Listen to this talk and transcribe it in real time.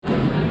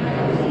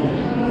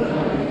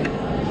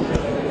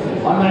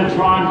I'm going to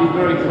try and be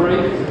very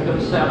brief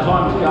because our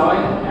time's going,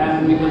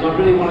 and because I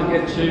really want to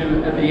get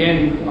to, at the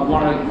end, I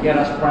want to get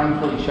us praying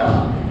for each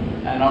other.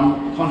 And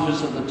I'm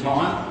conscious of the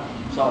time,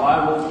 so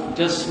I will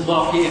just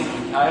lock in,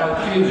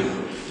 okay?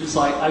 Just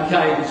like,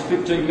 okay, it's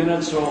 15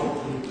 minutes,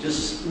 or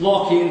just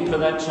lock in for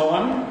that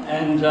time.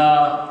 And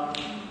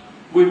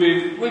we've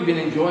been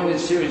enjoying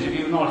this series. If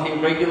you're not here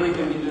regularly,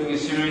 we've been doing a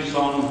series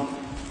on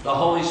the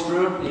Holy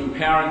Spirit, the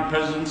empowering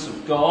presence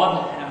of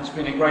God, and it's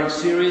been a great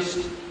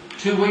series.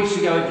 2 weeks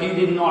ago, if you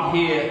did not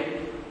hear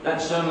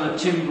that sermon that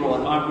Tim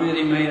brought, I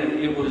really mean it,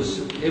 it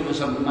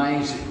was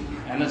amazing.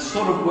 And it's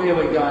sort of where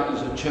we're going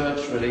as a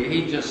church, really.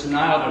 He just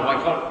nailed it.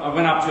 I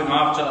went up to him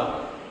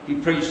after he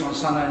preached on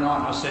Sunday night,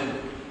 and I said,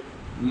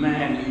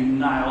 man, you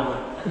nailed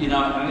it. You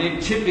know, and in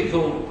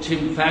typical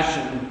Tim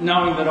fashion,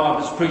 knowing that I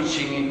was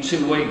preaching in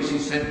 2 weeks, he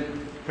said,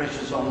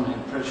 pressure's on,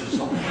 man, pressure's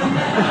on. I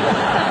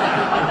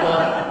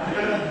thought,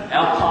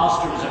 our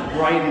pastor is a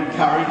great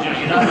encourager,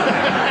 you know.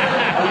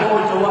 I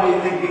walked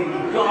away thinking,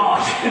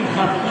 God, you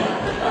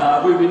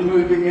know, we've been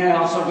moving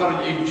house, I've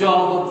got a new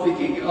job. I'm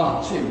thinking,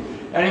 oh, Tim.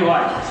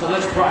 Anyway, so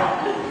let's pray.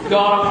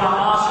 God, I'm going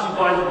to ask you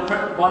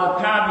by the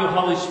power of your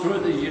Holy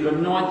Spirit that you'd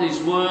anoint these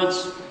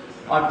words.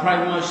 I pray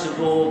most of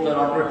all that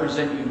I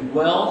represent you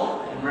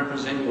well and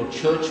represent your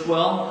church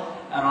well.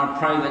 And I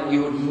pray that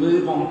you would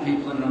move on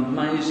people in an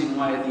amazing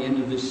way at the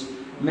end of this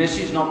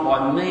message, not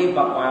by me,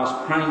 but by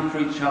us praying for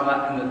each other,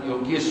 and that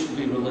your gifts will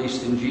be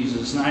released in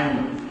Jesus'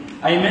 name.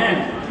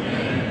 Amen.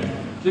 Amen.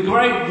 The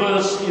great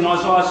verse in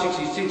Isaiah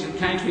 66, it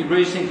came to me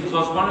recently because I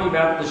was wondering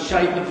about the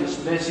shape of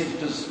this message,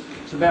 because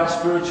it's about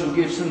spiritual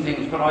gifts and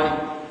things, but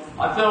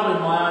I felt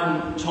in my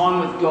own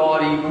time with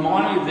God, he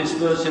reminded me of this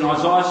verse in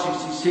Isaiah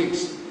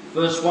 66,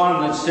 verse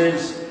 1, that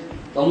says,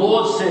 the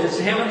Lord says,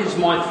 heaven is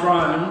my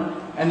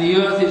throne, and the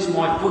earth is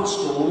my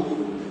footstool.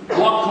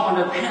 What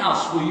kind of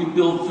house will you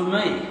build for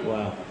me?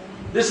 Wow.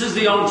 This is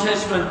the Old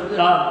Testament,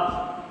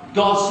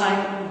 God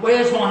saying,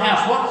 where's my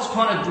house? What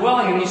kind of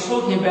dwelling? And he's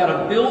talking about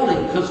a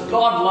building, because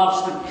God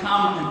loves to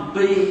come and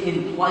be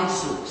in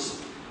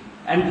places.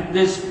 And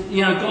there's,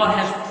 you know, God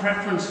has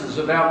preferences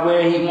about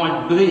where he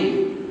might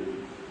be.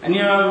 And,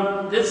 you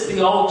know, that's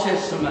the Old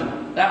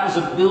Testament. That was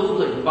a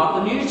building. But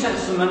the New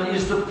Testament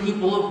is the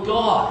people of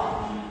God.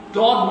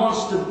 God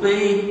wants to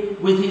be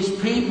with his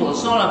people.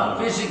 It's not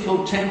a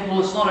physical temple.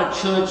 It's not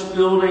a church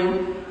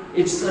building.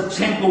 It's a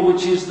temple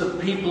which is the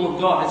people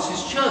of God. It's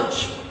his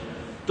church.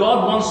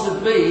 God wants to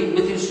be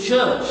with his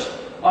church.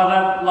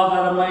 I love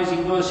that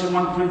amazing verse in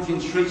 1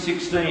 Corinthians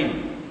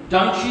 3:16.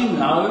 Don't you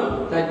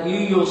know that you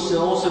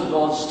yourselves are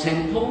God's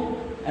temple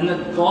and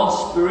that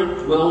God's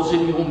Spirit dwells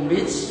in your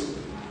midst?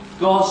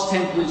 God's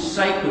temple is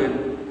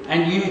sacred,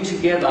 and you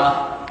together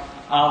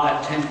are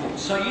that temple.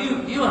 So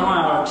you and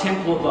I are a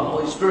temple of the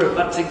Holy Spirit,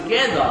 but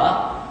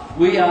together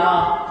we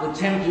are the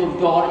temple of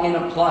God in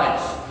a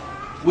place.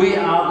 We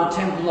are the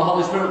temple of the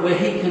Holy Spirit where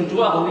he can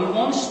dwell, and he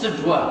wants to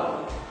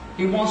dwell.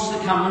 He wants to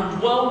come and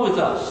dwell with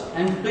us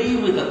and be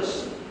with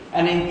us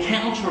and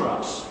encounter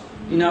us,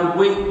 you know,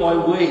 week by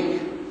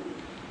week.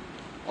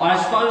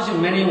 I suppose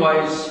in many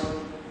ways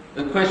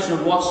the question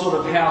of what sort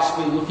of house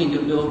we're looking to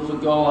build for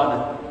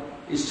God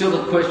is still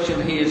a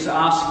question he is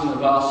asking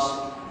of us,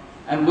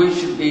 and we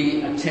should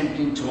be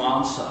attempting to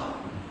answer.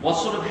 What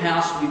sort of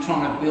house are we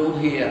trying to build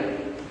here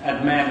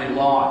at Manly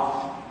Life?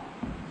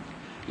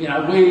 You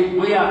know,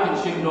 we are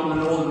consumed on the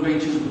northern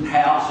beaches with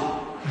housing.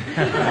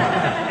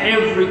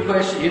 Every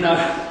question, you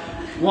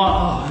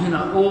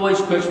know, always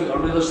question. We've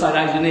got a real estate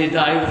agent here,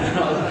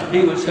 David.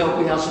 He was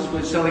helping us as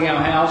we're selling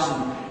our house.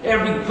 And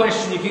every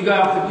question, if you go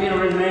out for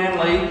dinner in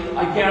Manly,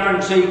 I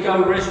guarantee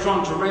go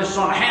restaurant to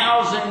restaurant,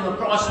 housing, the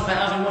price of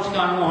housing, what's going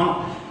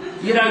on.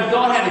 You know,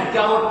 God had a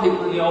go at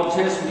people in the Old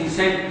Testament. He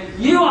said,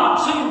 you are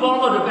too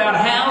bothered about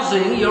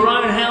housing, your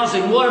own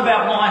housing. What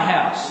about my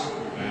house?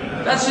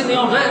 That's in the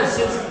Old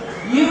Testament. It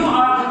says, you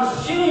are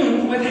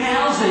consumed with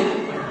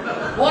housing.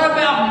 What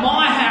about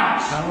my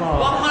house?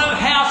 What kind of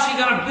house are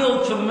you going to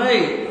build for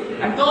me?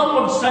 And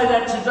God would say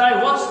that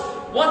today.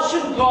 What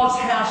should God's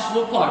house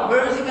look like?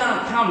 Where is he going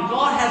to come?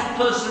 God has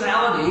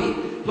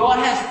personality. God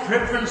has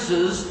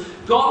preferences.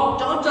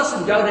 God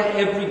doesn't go to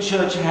every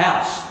church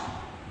house.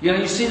 You know,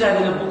 you see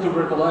that in the book of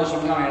Revelation.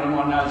 I'm going out of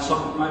my notes.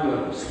 Maybe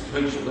I was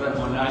preaching without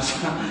my notes.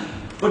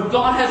 But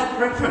God has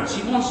preference.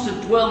 He wants to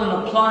dwell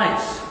in a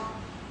place.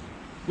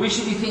 We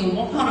should be thinking,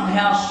 what kind of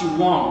house do you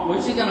want?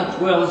 Where's he going to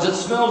dwell? Is it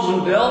smells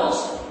and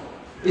bells?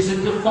 Is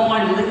it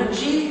defined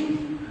liturgy?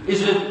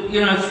 Is it,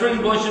 you know, 3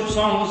 worship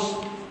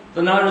songs,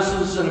 the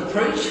notices and a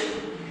preach?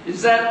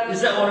 Is that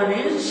what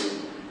it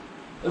is?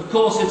 Of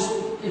course,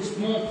 it's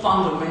more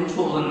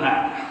fundamental than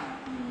that.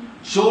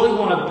 Surely we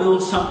want to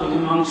build something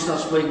amongst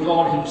us where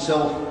God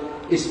himself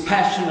is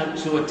passionate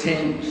to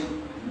attend.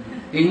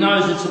 He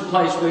knows it's a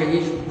place where he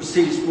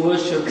receives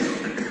worship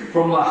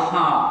from the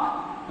heart,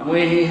 and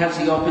where he has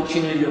the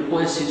opportunity to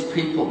bless his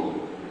people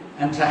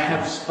and to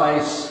have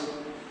space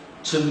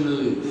to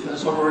move.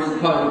 As I've already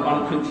quoted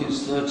 1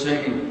 Corinthians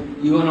 13,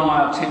 you and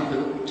I are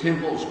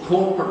temples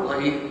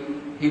corporately.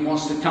 He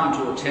wants to come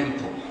to a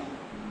temple.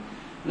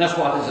 And that's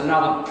why there's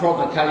another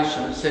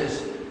provocation that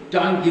says,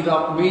 don't give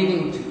up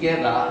meeting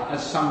together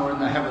as some are in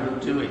the habit of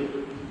doing.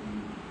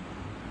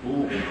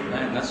 Oh,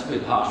 man, that's a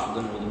bit harsh for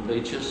the Northern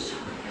Beaches.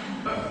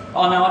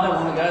 Oh no, I don't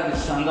want to go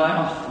this Sunday.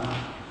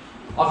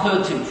 I've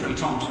heard Tim 3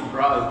 times in a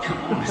row. Come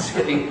on, it's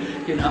getting,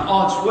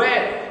 oh, it's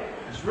wet.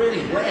 It's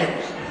really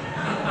wet.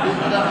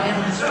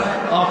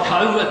 Oh,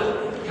 COVID.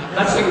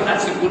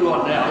 That's a good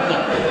one now,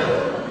 isn't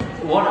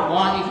it? Why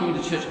aren't you coming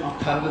to church? Oh,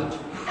 COVID.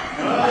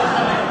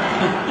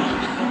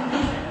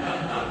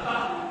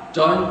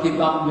 Don't give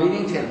up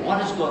meeting together. Why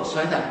does God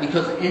say that?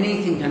 Because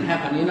anything can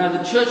happen.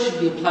 The church should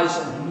be a place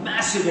of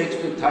massive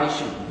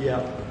expectation.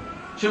 Yeah.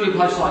 Should be a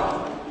place like,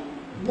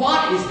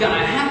 what is going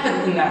to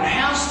happen in that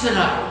house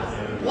today?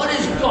 What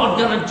is God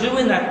going to do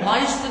in that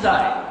place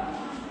today?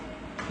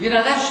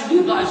 That should be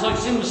a place, like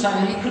Sim was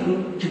saying, he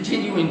couldn't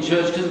continue in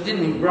church because it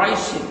didn't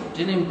embrace him,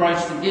 didn't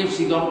embrace the gifts.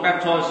 He got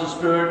baptised in the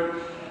Spirit,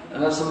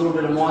 and that's a little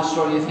bit of my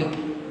story. You think,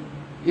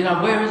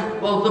 where is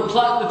it? Well, the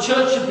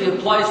church should be a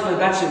place where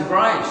that's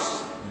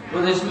embraced,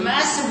 where there's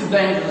massive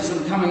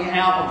evangelism coming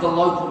out of the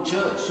local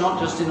church, not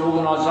just in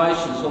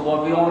organisations,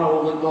 although we honour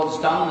all that God's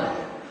done there.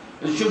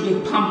 It should be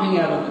pumping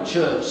out of the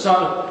church.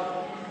 So,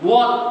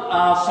 what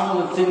are some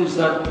of the things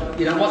that,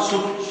 what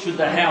should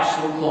the house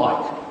look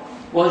like?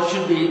 Well, it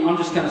should be, I'm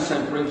just going to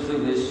say briefly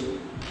this.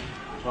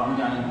 So I'm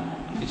going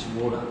to get some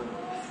water.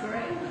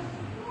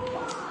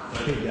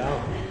 Keep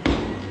going.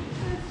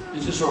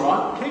 Is this all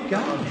right? Keep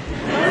going.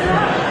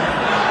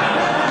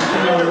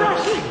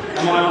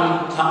 Am I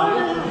on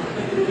target?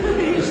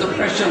 Is the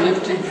pressure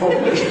lifting for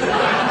me?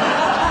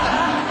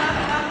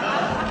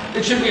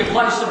 It should be a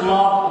place of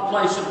love, a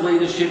place of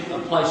leadership, a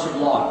place of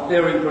life.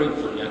 Very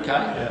briefly, okay?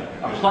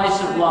 Yeah. A place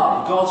of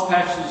love. God's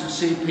passion is to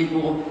see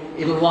people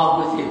in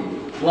love with Him.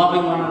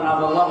 Loving one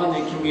another, loving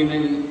their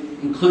community,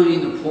 including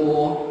the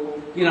poor.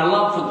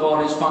 Love for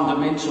God is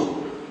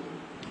fundamental.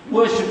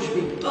 Worship should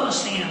be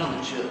bursting out of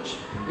the church.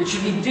 It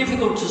should be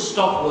difficult to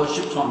stop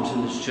worship times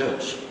in this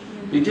church.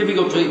 It'd be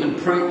difficult to even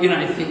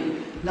you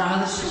think, no,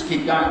 let's just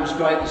keep going. It was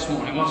great this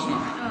morning, wasn't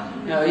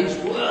it? He's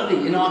worthy.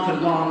 I could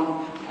have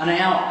gone an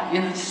hour.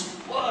 Just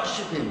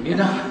worship Him.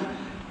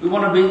 We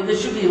want to be. There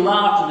should be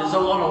laughter. There's a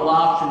lot of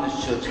laughter in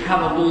this church.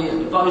 Hallelujah.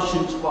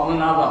 Devotion to one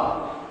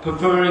another,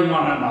 preferring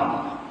one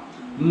another.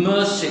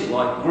 Mercy,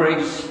 like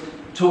Greg's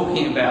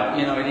talking about,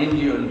 in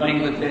India and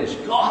Bangladesh.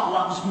 God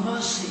loves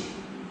mercy.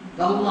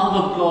 The love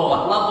of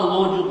God. Love the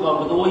Lord your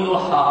God with all your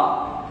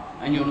heart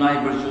and your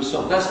neighbour as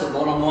yourself. That's the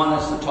bottom line,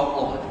 that's the top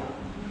line.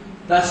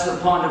 That's the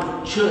kind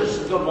of church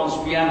that God wants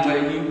to be in,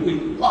 where we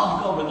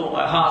love God with all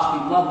our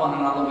hearts, we love one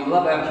another, we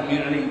love our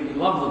community, we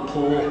love the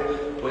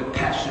poor, we're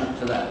passionate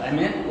for that.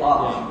 Amen?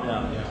 Love.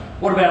 Yeah.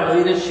 What about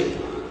leadership?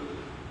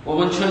 Well,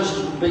 when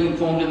churches were being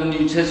formed in the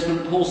New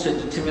Testament, Paul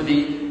said to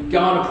Timothy, go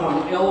and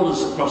appoint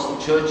elders across the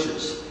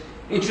churches.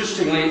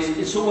 Interestingly,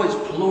 it's always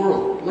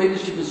plural.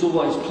 Leadership is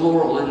always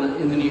plural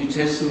in the New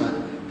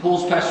Testament.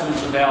 Paul's passion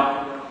was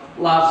about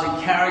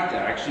largely character,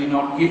 actually,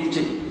 not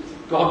gifting.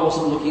 God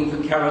wasn't looking for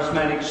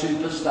charismatic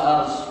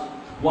superstars,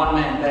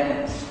 one-man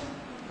bands.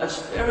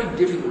 That's very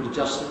difficult to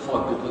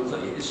justify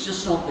biblically. It's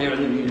just not there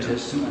in the New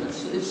Testament.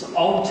 It's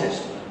Old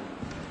Testament.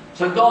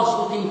 So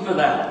God's looking for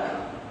that.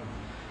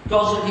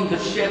 God's looking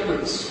for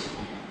shepherds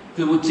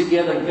who would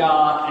together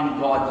guard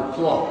and guide the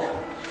flock.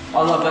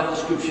 I love that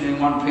description in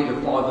 1 Peter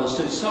 5 verse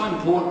 2. It's so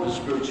important for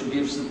spiritual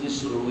gifts that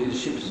this sort of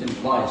leadership is in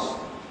place.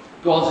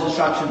 God's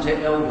instruction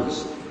to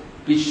elders.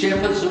 Be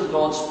shepherds of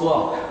God's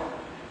flock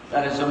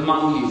that is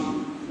among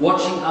you,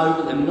 watching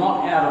over them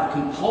not out of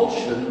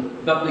compulsion,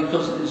 but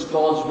because it is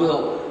God's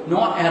will.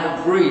 Not out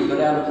of greed,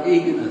 but out of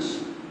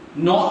eagerness.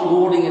 Not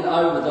lording it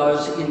over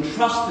those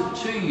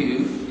entrusted to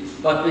you,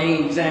 but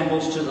being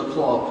examples to the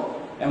flock.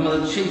 And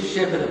when the chief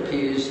shepherd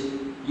appears,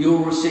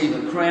 you'll receive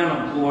a crown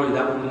of glory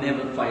that will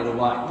never fade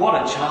away. What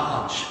a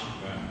charge.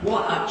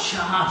 What a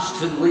charge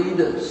to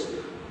leaders.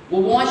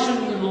 Well, why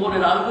shouldn't you lord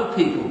it over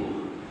people?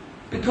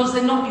 Because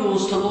they're not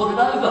yours to lord it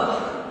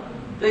over.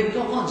 They're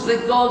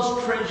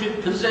God's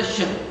treasured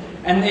possession.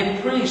 And they're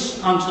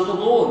priests unto the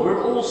Lord.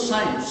 We're all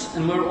saints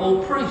and we're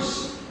all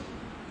priests.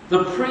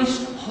 The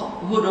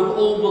priesthood of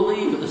all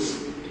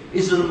believers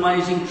is an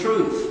amazing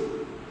truth.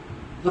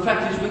 The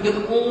fact is we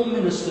can all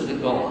minister to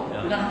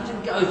God. We don't have to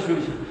go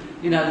through,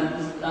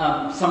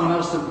 someone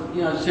else to,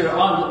 Sarah,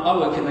 I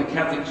work in a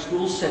Catholic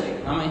school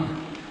setting. I mean,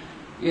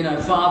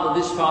 Father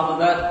this, Father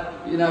that,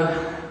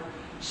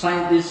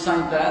 saint this,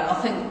 saint that. I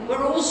think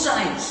we're all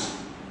saints.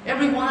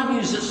 Every one of you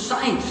is a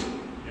saint.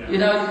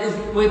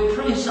 We're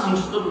priests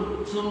unto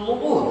the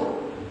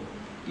Lord.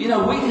 We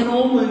can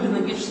all move in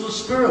the gifts of the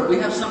Spirit. We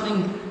have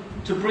something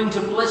to bring to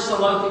bless the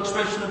local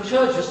expression of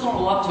church. It's not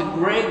all up to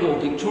Greg or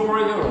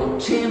Victoria or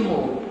Tim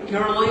or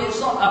Carolee. It's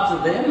not up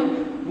to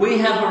them. We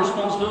have a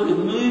responsibility to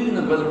move in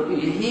them, whether it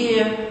be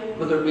here,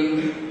 whether it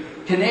be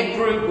Connect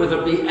Group, whether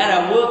it be at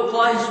our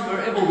workplace,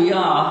 wherever we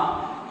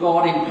are.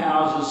 God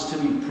empowers us to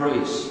be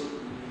priests.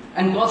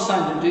 And God's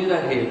saying to do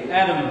that here.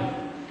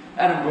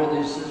 Adam brought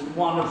this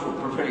wonderful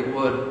prophetic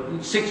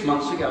word 6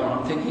 months ago, and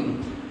I'm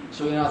thinking,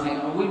 So, you know, I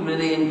think, are we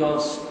really in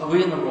are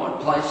we in the right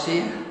place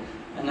here?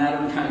 And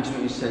Adam came to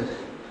me and said,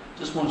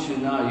 just want you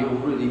to know you're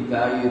really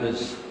valued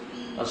as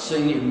a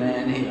senior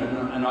man here,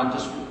 and I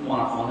just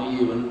want to honour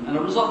you. And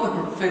it was like a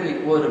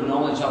prophetic word of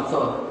knowledge. I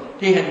thought,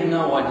 he had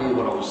no idea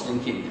what I was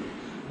thinking.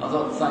 I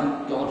thought,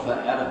 thank God for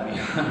Adam,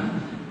 you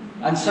know.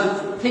 And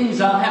so things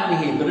are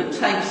happening here, but it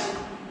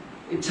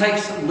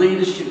takes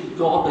leadership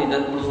godly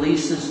that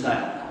releases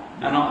that.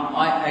 And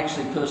I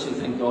actually personally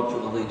thank God for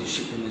the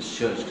leadership in this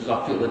church, because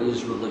I feel it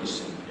is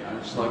releasing. You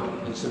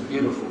know, it's a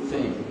beautiful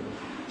thing.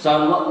 So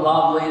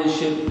love,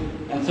 leadership,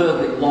 and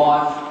thirdly,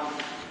 life.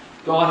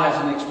 God has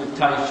an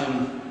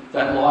expectation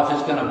that life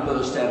is going to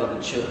burst out of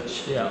the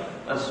church. Yeah.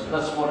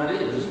 That's what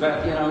it is. It's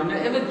about, you know,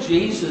 whenever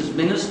Jesus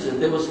ministered,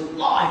 there was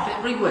life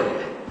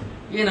everywhere.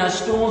 You know,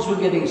 storms were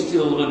getting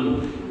stilled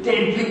and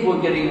dead people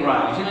were getting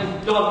raised. You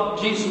know,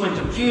 Jesus went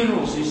to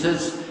funerals. He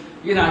says,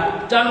 you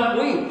know, don't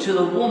weep to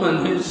the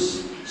woman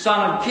whose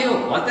son had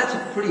killed. Like, that's a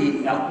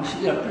pretty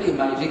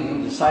amazing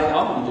thing to say.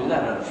 I wouldn't do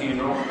that at a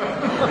funeral.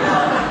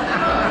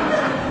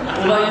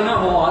 Although, you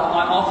know what,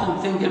 I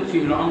often think at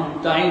funeral,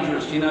 I'm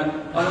dangerous, you know.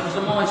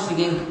 I'm always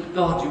thinking,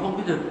 God, do you want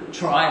me to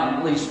try and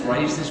at least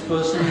raise this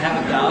person and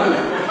have a go?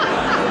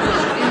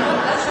 Because, you know,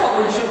 that's what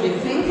we should be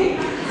thinking.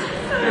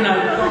 You know,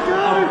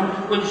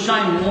 when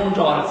Shane Warne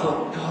died, I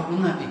thought, God,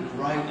 wouldn't that be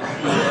great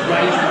if we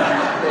raised him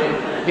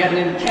there, get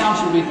an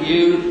encounter with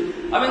you.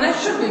 I mean, that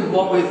should be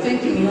what we're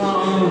thinking.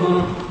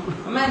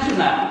 Imagine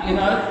that, you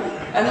know.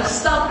 And the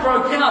stuff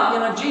broke out. You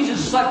know,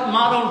 Jesus slapped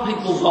mud on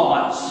people's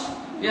eyes.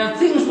 You know,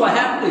 things were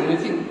happening. We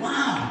think,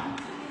 wow,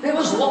 there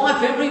was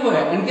life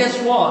everywhere. And guess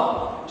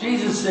what?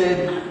 Jesus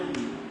said,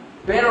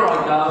 better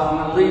I go, I'm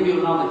going to leave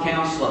you another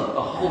counsellor,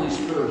 the Holy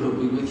Spirit, who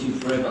will be with you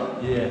forever.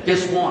 Yeah.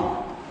 Guess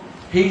what?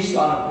 He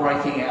started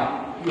breaking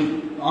out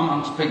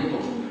amongst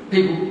people.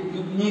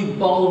 New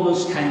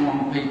boldness came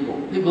on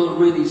people. People that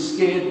were really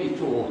scared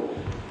before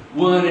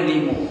weren't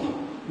anymore.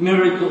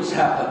 Miracles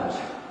happened.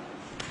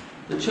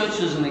 The church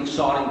is an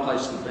exciting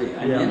place to be.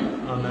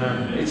 Amen? Yeah.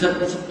 Amen. It's a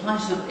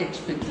place of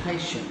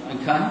expectation,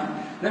 okay?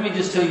 Let me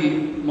just tell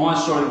you my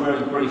story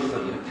very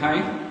briefly,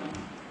 okay?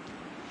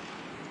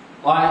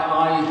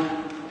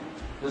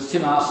 As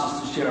Tim asked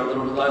us to share a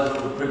little bit, those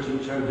that were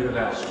preaching, share a bit of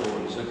our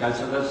stories, okay?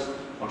 So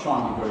I'll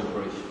try and be very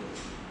brief.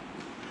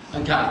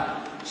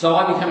 Okay, so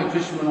I became a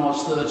Christian when I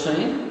was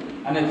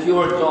 13, and if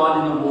you're a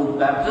dyed-in-the-wool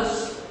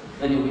Baptist,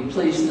 then you'll be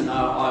pleased to know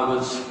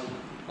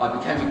I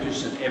became a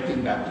Christian at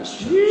Epping Baptist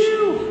Church.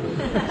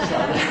 So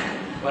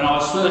when I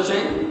was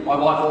 13, my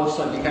wife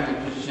also became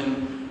a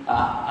Christian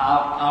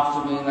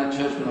after me in that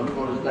church, when I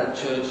brought her to that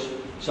church.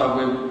 So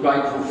we're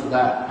grateful for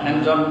that.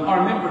 And I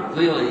remember it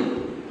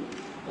clearly.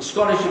 A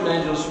Scottish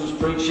evangelist was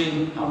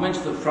preaching. I went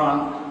to the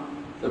front.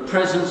 The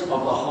presence of the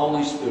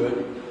Holy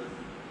Spirit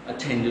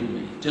attended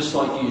me, just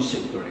like you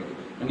said, Greg.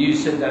 And you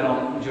said that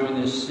during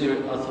this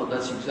series. I thought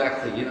that's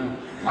exactly, you know,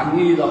 I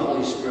knew the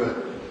Holy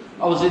Spirit.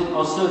 I was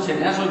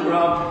 13. As I grew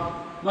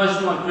up, most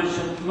of my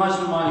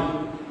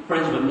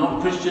friends were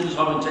not Christians.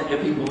 I went to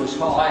Epping Boys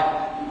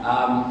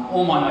High.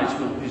 All my mates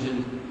were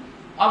Christians.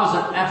 I was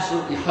an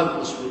absolutely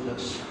hopeless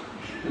witness.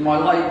 In my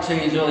late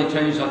teens, early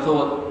 20s, I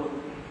thought,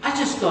 I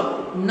just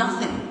got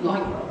nothing.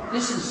 Like,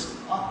 this is,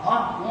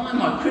 why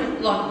am I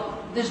Christian? Like,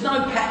 there's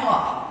no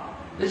power.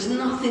 There's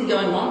nothing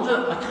going on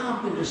to it. I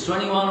can't witness to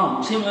anyone.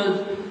 I'm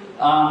timid.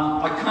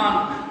 I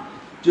can't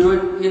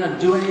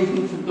do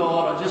anything for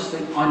God. I just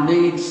think I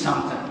need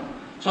something.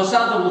 So I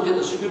started to look at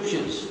the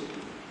scriptures.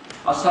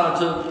 I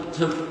started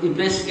to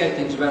investigate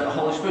things about the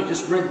Holy Spirit.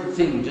 Just read the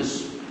thing.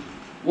 Just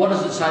what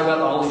does it say about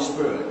the Holy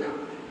Spirit?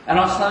 And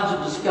I started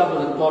to discover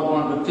that God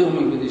wanted to fill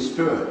me with His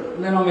Spirit.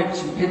 And then I met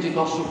some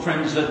Pentecostal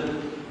friends at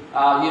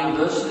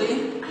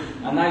university,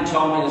 and they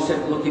told me, they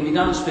said, look, if you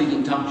don't speak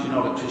in tongues, you're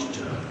not a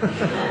Christian. And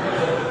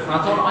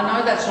I thought, I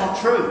know that's not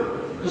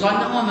true, because I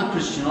know I'm a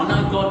Christian. I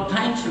know God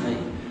came to me.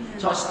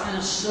 So I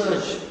started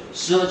to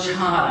search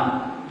hard.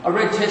 And I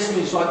read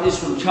testimonies like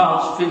this from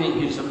Charles Finney,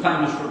 who's a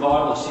famous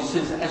revivalist. He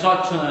says, as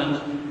I turned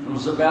and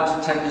was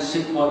about to take a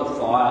seat by the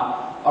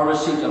fire, I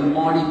received a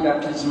mighty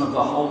baptism of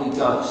the Holy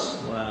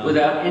Ghost. Wow.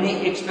 Without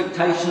any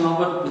expectation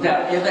of it,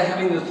 without ever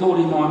having the thought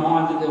in my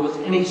mind that there was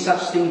any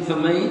such thing for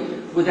me,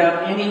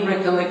 without any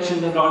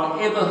recollection that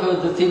I'd ever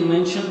heard the thing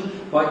mentioned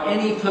by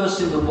any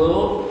person in the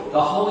world,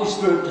 the Holy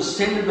Spirit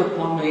descended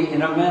upon me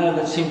in a manner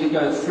that seemed to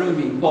go through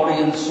me,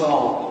 body and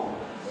soul.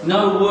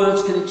 No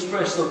words can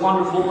express the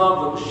wonderful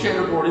love that was shed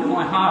abroad in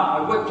my heart.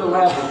 I wept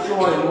aloud with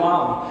joy and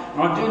love.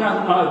 And I do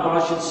not know,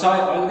 but I should say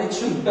I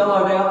literally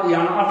bellowed out the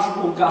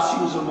unutterable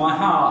gushings of my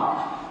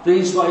heart.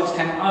 These waves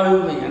came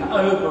over me and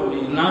over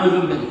me and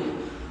over me.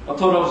 I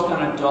thought I was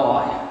going to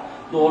die.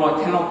 Lord,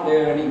 I cannot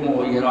bear any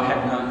more, yet I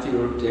had no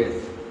fear of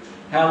death.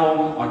 How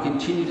long I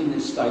continued in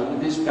this state with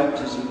this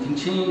baptism,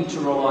 continuing to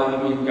roll over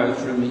me and go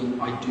through me,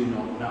 I do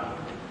not know.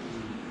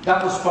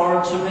 That was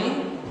foreign to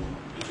me.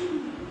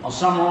 I'll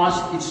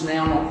summarise, it's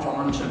now not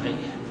foreign to me.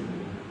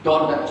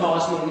 God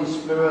baptised me in His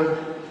Spirit,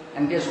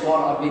 and guess what?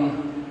 I've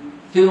been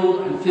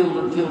filled and filled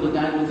and filled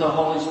again with the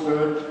Holy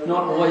Spirit.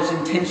 Not always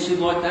intensely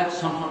like that,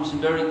 sometimes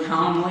very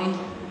calmly.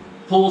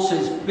 Paul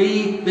says,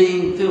 be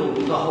being filled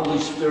with the Holy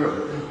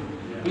Spirit.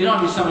 You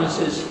know, someone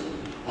says,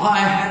 I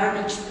had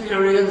an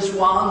experience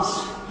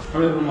once. I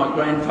remember my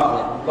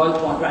grandfather, both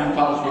my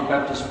grandfathers were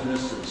Baptist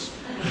ministers.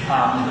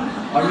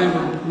 I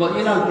remember, well,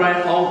 you know,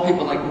 old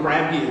people, they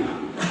grab you.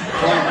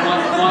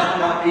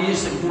 He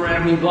used to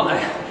grab me by,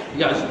 he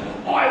goes,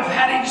 I've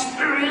had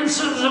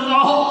experiences of the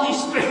Holy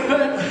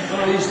Spirit.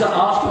 And I used to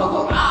ask him, I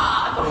thought, I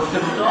thought I was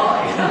going to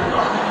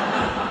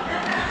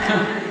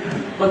die.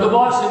 But the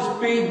Bible says,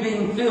 be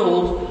being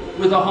filled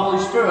with the Holy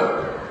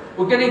Spirit.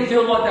 Well, getting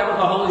filled like that with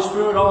the Holy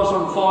Spirit, I was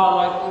on fire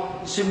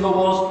like Simba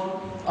was.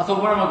 I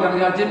thought, where am I going to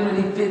go? It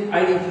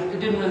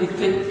didn't really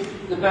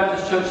fit the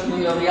Baptist church in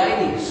the early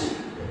 80s.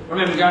 I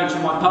remember going to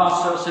my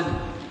pastor, I said,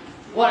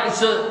 well,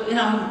 it's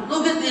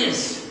look at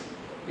this.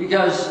 He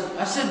goes,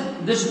 I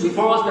said, this is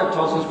before I was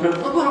baptized in the Spirit,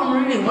 look what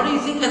I'm reading, what do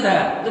you think of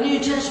that? The New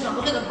Testament,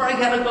 look at the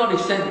breakout of God. He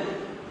said,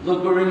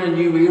 look, we're in a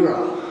new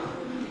era.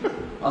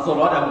 I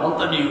thought, I don't want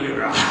the new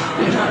era.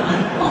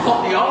 I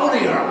want the old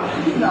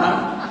era, you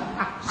know.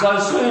 So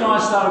soon I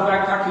started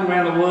backpacking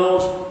around the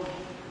world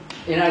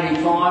in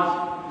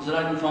 85. Was it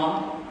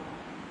 85?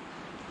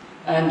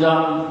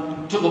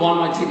 And took a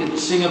one-way ticket to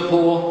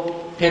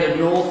Singapore, headed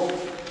north.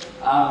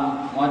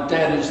 My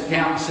dad, who's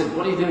accountant, said,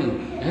 what are you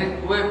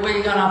doing? Where are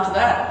you going after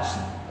that?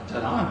 I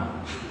don't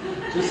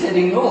know. Just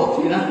heading north,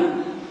 you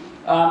know.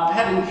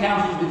 Had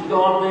encounters with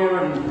God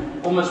there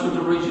and almost went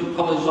to Regent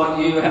College like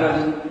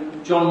you.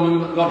 John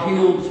Wimber got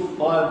healed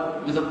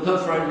with a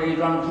perforated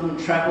eardrum,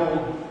 couldn't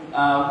travel.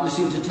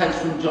 Listening to tapes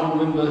from John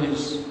Wimber,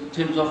 who's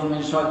Tim's often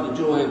mentioned the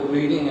joy of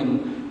meeting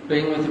and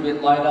being with a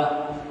bit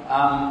later.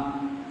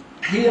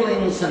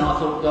 Healings, and I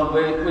thought, God,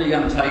 where are you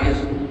going to take us?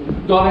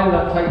 God ended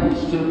up taking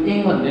us to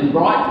England, in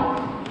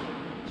Brighton.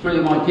 3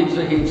 of my kids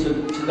are here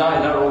today,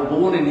 they're all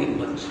born in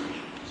England.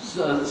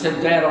 So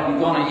said, Dad, I'll be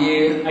gone a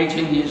year.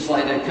 18 years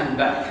later, came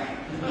back.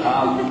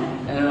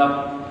 Ended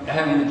up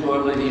having the joy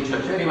of leading a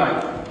church. Anyway,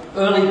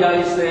 early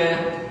days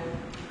there.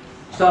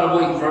 Started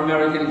working for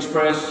American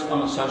Express.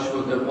 I'm a social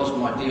worker, it wasn't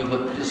my deal,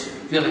 but just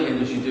filling in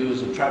as you do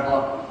as a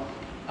traveller.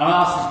 And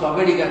I asked this guy,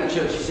 where do you go to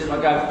church? He said,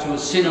 I go to a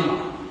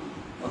cinema.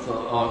 I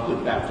thought, oh,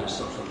 good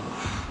Baptist. I thought,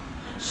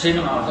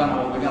 cinema, I don't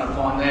know what we're going to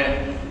find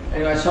there.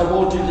 Anyway, so I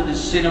walked into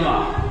this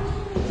cinema.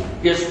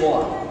 Guess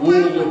what?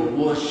 Wall of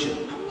worship.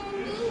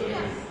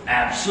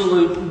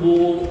 Absolute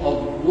wall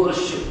of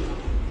worship.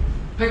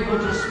 People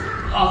just,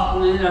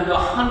 there were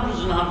hundreds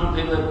and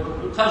hundreds of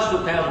people, close to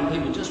 1,000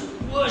 people just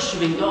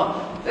worshipping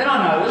God. Then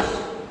I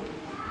noticed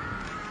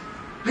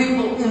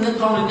people in the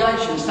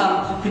congregation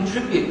started to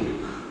contribute.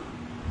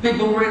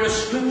 People read a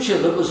scripture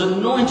that was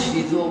anointed.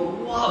 You thought,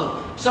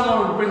 whoa,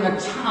 someone would bring a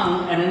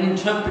tongue and an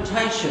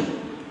interpretation,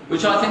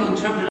 which I think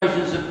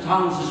interpretations of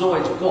tongues is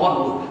always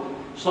God would.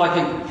 It's like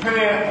a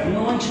prayer,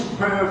 anointed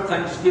prayer of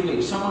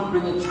thanksgiving. Someone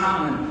would bring a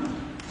tongue and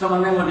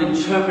someone then would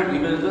interpret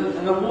it,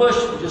 and the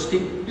worship would just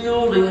keep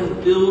building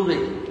and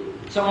building.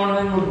 Someone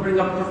then would bring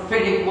a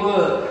prophetic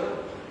word.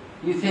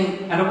 You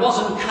think, and it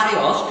wasn't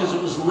chaos because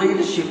it was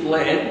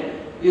leadership-led.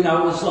 You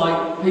know, it was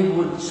like people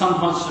would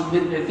sometimes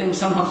submit their things.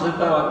 Sometimes if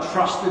they were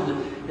trusted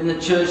in the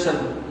church,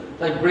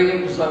 they'd bring it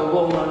because they were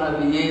well known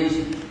over years.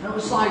 And it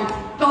was like,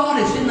 God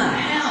is in the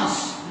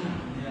house.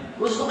 It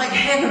was like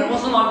heaven. It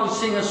wasn't like we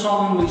sing a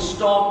song and we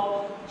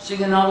stop,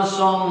 sing another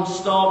song,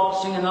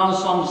 stop, sing another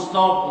song,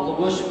 stop, or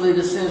the worship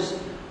leader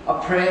says a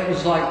prayer. It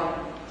was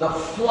like the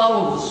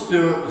flow of the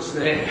Spirit was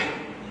there.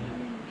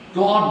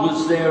 God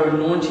was there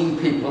anointing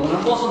people, and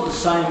it wasn't the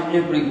same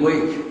every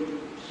week.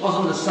 It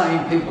wasn't the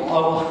same people.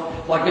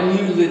 Oh, like a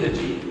new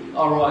liturgy.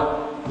 All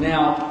right,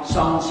 now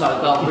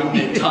so-and-so, they'll bring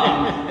their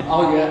tongue.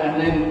 Oh yeah,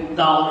 and then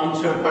they'll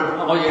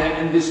interpret. Oh yeah,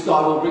 and this guy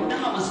will bring.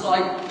 No, it was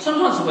like,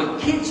 sometimes there were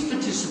kids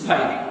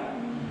participating.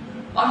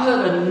 I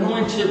heard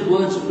anointed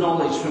words of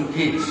knowledge from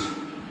kids.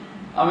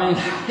 I mean,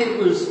 it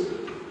was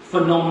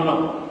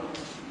phenomenal.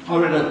 I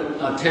read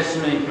a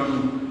testimony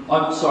from, I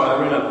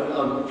read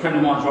a friend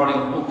of mine's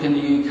writing a book in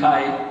the UK,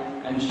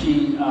 and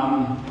she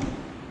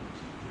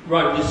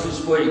wrote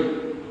this week.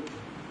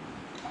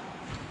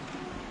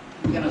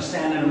 We're going to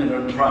stand in a minute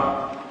and pray.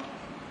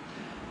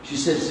 She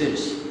says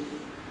this: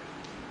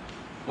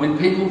 when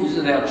people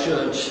visit our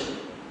church,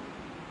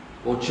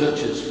 or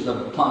churches, because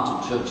they've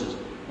planted churches,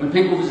 when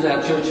people visit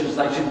our churches,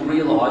 they should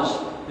realise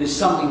there's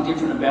something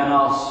different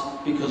about us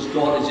because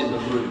God is in the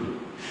room.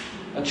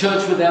 A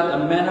church without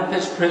the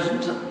manifest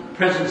presence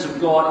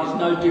of God is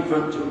no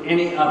different to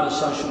any other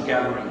social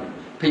gathering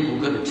people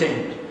could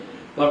attend.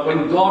 But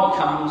when God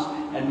comes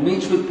and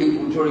meets with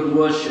people during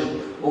worship,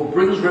 or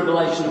brings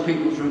revelation to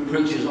people through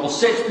preachers, or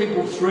sets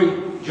people free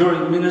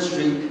during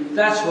ministry,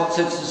 that's what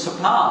sets us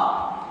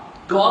apart.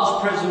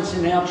 God's presence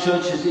in our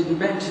churches is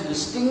meant to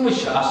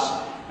distinguish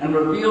us and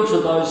reveal to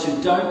those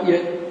who don't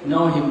yet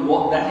know Him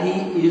that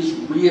He is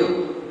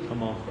real.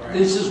 Come on.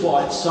 This is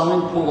why it's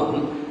so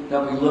important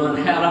that we learn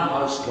how to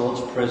host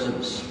God's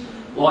presence.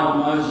 Like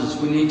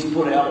Moses, we need to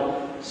put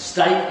our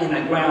stake in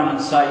the ground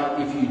and say,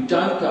 if you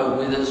don't go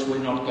with us, we're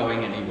not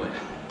going anywhere.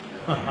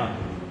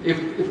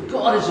 If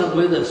God isn't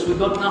with us, we've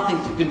got nothing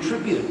to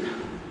contribute.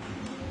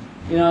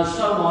 You know, it's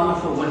so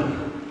wonderful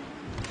when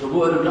the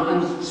Word of God,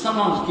 and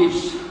sometimes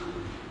gifts,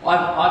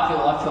 I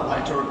felt I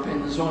had to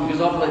repent this morning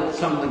because I've let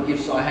some of the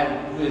gifts I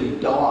had really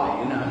die,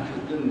 you know,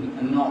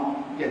 and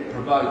not get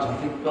provoked. I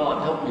think,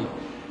 God, help me.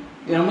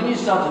 You know, when you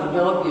start to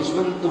develop this,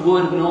 when the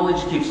Word of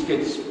knowledge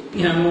gets,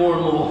 you know, more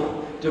and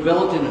more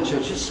developed in the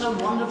church, it's so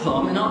wonderful.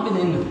 I mean, I've been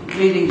in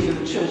meetings in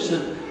the church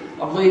that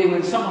I'm leading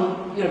when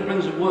someone, you know,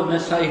 brings a word and they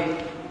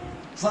say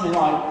something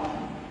like,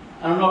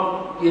 and I'm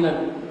not, you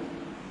know,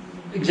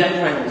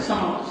 exaggerating,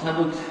 someone will say,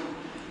 look,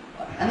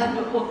 and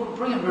they will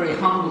bring it very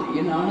humbly,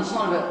 you know, and it's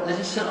not about, they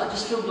just said, I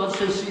just feel God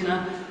says, you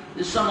know,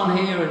 there's someone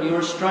here and you're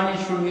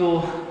estranged from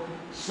your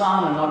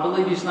son, and I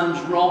believe his name's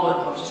Robert,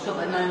 I've just got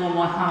that name on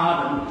my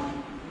heart,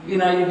 and, you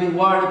know, you've been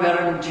worried about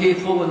it and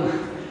tearful,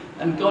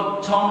 and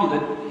God told me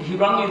that he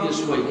rung you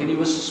this week and he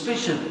was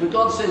suspicious, but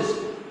God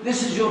says,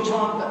 this is your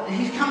time, but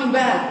he's coming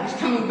back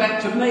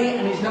to me,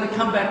 and he's going to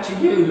come back to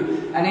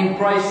you, and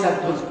embrace that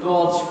because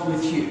God's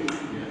with you.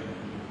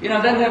 You know,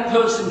 then that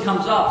person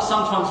comes up,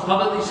 sometimes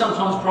publicly,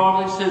 sometimes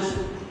privately, says,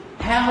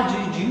 how do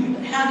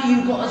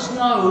you guys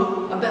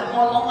know about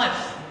my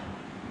life?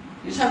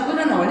 You say, we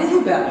don't know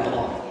anything about your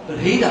life, but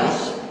he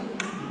does.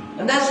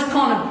 And that's the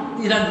kind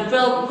of, you know,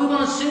 develop, we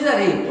want to see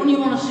that here. Wouldn't you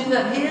want to see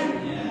that here?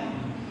 Yeah.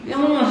 You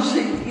know, we want to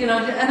see, you know,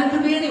 and it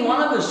could be any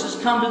one of us,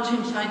 just come to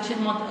Tim, say,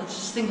 Tim, I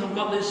just think I've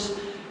got this.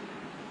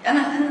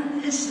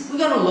 And we've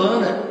got to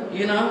learn it,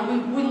 you know,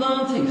 we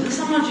learn things, and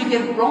sometimes you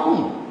get it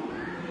wrong.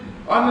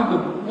 I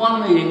remember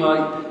one meeting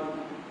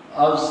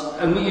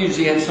and we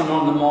usually had someone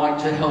on the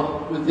mic to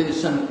help with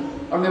this, and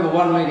I remember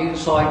one meeting,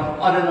 it's like,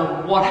 I don't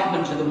know what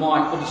happened to the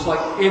mic, but it's like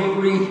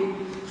every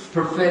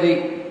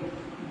prophetic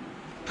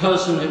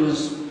person who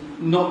was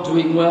not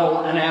doing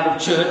well and out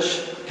of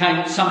church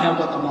somehow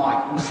got the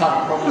mic and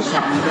started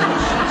prophesying.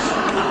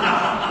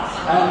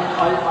 And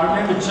I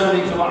remember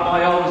turning to one of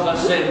my elders, I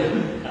said,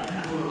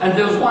 and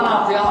there was one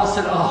after the other, I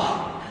said,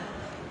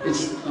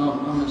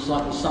 it's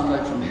like a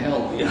Sunday from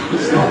hell, you know.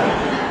 It's like,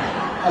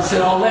 I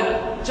said,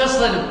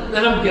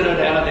 let them get it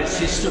out of their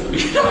system.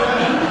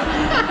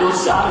 We'll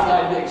start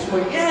again next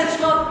week. Yeah,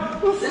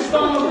 there's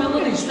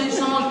vulnerabilities.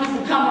 Sometimes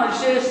people come and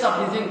share stuff,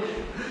 and you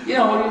think, you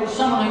know,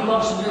 someone who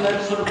loves to do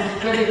that sort of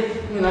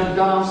prophetic, you know,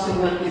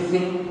 dancing, that you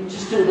think,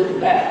 just do it at the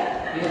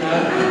back, you know.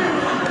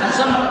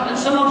 And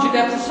sometimes you'd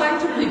have to say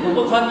to people,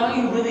 look, I know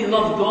you really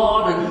love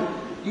God, and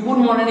you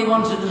wouldn't want you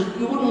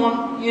wouldn't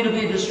want you to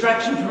be a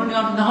distraction from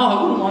anyone. No,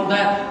 I wouldn't want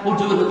that. We'll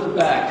do it at the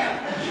back.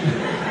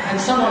 And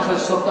sometimes they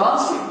stop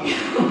dancing.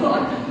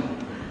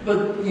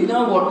 But you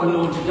know what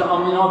anointed? I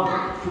mean,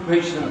 I've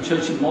preached in a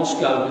church in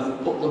Moscow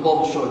with the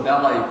Bolshoi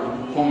Ballet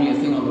performing a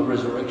thing on the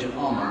resurrection.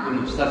 Oh my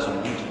goodness, that's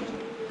anointed.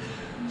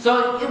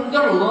 So we've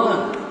got to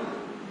learn.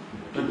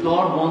 But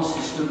God wants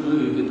us to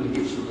move in the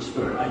gifts of the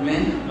Spirit.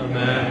 Amen?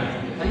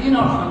 Amen. Are you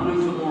not hungry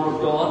for more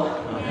of God?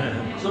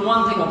 Amen. So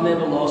one thing I've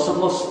never lost, I've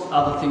lost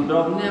other things, but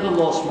I've never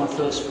lost my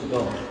thirst for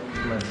God.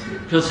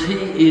 Because He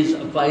is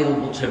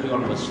available to every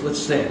one of us. Let's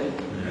stand.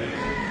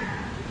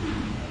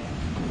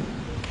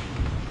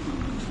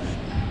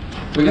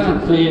 We're going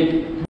to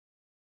clear